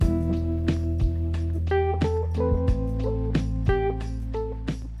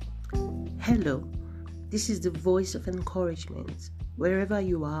Hello, this is the voice of encouragement. Wherever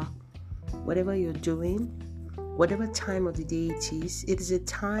you are, whatever you're doing, whatever time of the day it is a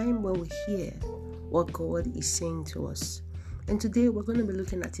time when we hear what God is saying to us. And today we're going to be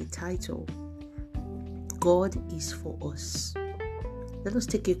looking at a title, God is for us. Let us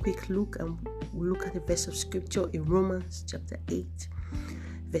take a quick look and we'll look at a verse of scripture in Romans chapter 8,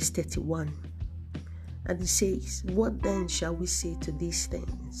 verse 31. And it says, "What then shall we say to these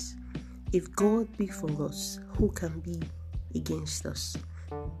things? If God be for us, who can be against us?"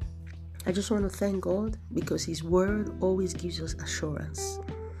 I just want to thank God because His word always gives us assurance.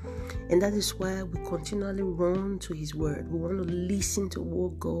 And that is why we continually run to His word. We want to listen to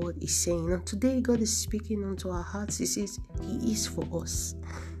what God is saying. And today God is speaking unto our hearts. He says He is for us.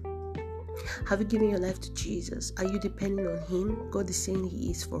 Have you given your life to Jesus? Are you depending on Him? God is saying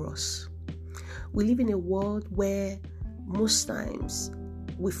He is for us. We live in a world where most times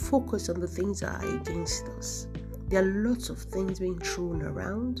we focus on the things that are against us. There are lots of things being thrown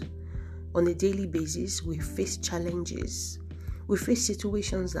around. On a daily basis, we face challenges. We face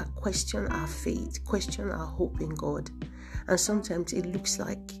situations that question our faith, question our hope in God. And sometimes it looks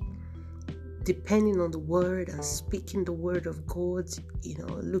like depending on the word and speaking the word of God, it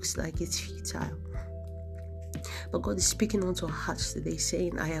looks like it's futile. But God is speaking onto our hearts today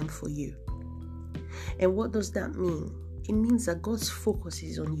saying, I am for you. And what does that mean? It means that God's focus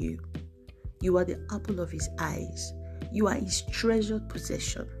is on you. You are the apple of His eyes. You are His treasured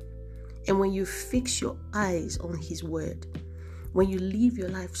possession. And when you fix your eyes on His word, when you live your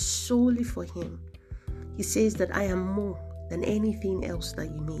life solely for Him, He says that I am more than anything else that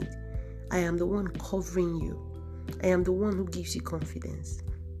you need. I am the one covering you. I am the one who gives you confidence.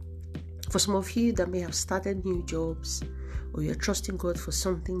 For some of you that may have started new jobs, or you're trusting God for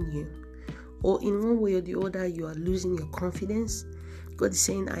something new, or in one way or the other you are losing your confidence, God is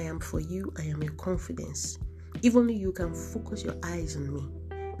saying, I am for you, I am your confidence. If only you can focus your eyes on me,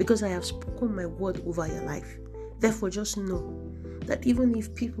 because I have spoken my word over your life. Therefore, just know that even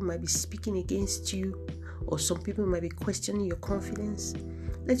if people might be speaking against you, or some people might be questioning your confidence,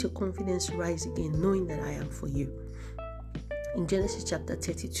 let your confidence rise again, knowing that I am for you. In Genesis chapter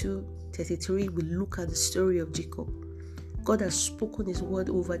 33, we look at the story of Jacob. God has spoken His word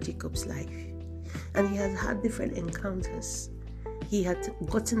over Jacob's life, and he has had different encounters. He had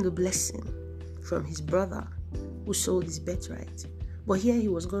gotten the blessing from his brother who sold his birthright. But here he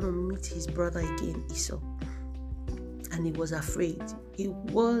was going to meet his brother again, Esau. And he was afraid. He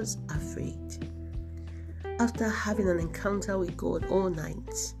was afraid. After having an encounter with God all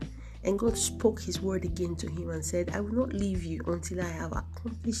night, and God spoke His word again to him and said, I will not leave you until I have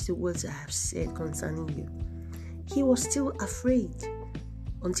accomplished the words I have said concerning you. He was still afraid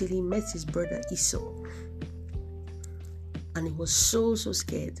until he met his brother Esau. And he was so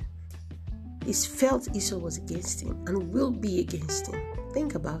scared. He felt Esau was against him and will be against him.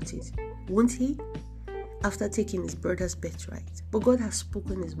 Think about it. Won't he? After taking his brother's birthright. But God has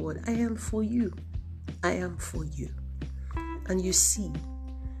spoken His word. I am for you. I am for you. And you see,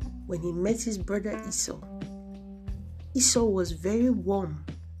 when he met his brother Esau was very warm.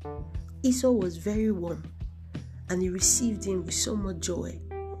 Esau was very warm. And he received him with so much joy.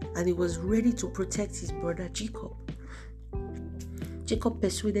 And he was ready to protect his brother Jacob. Jacob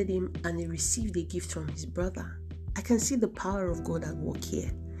persuaded him and he received a gift from his brother. I can see the power of God at work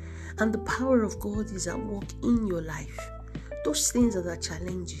here. And the power of God is at work in your life. Those things that are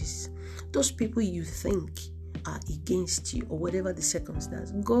challenges, those people you think are against you or whatever the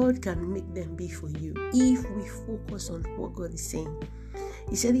circumstance, God can make them be for you if we focus on what God is saying.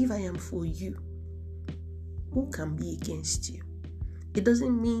 He said, if I am for you, who can be against you? It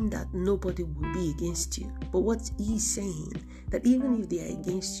doesn't mean that nobody will be against you. But what He's saying, that even if they are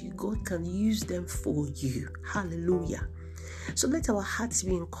against you, God can use them for you. Hallelujah. So let our hearts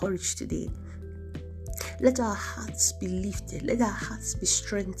be encouraged today. Let our hearts be lifted. Let our hearts be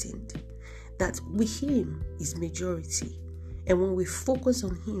strengthened. That with Him is majority. And when we focus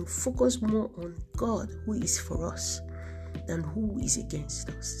on Him, focus more on God who is for us than who is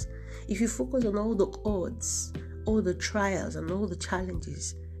against us. If you focus on all the odds, all the trials and all the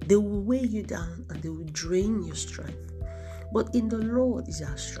challenges, they will weigh you down and they will drain your strength. But in the Lord is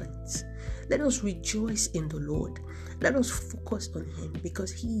our strength. Let us rejoice in the Lord. Let us focus on Him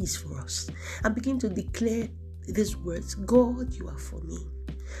because He is for us. And begin to declare these words, God, you are for me.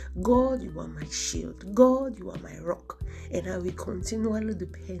 God, you are my shield. God, you are my rock. And I will continually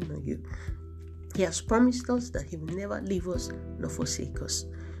depend on you. He has promised us that He will never leave us nor forsake us.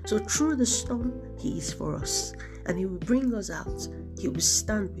 So through the storm, He is for us. And He will bring us out. He will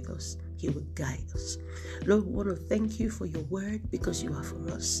stand with us. He will guide us. Lord, we want to thank you for your word because you are for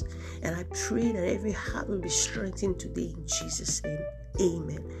us. And I pray that every heart will be strengthened today in Jesus' name.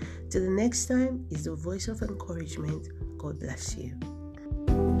 Amen. Till the next time is the voice of encouragement. God bless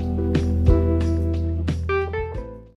you.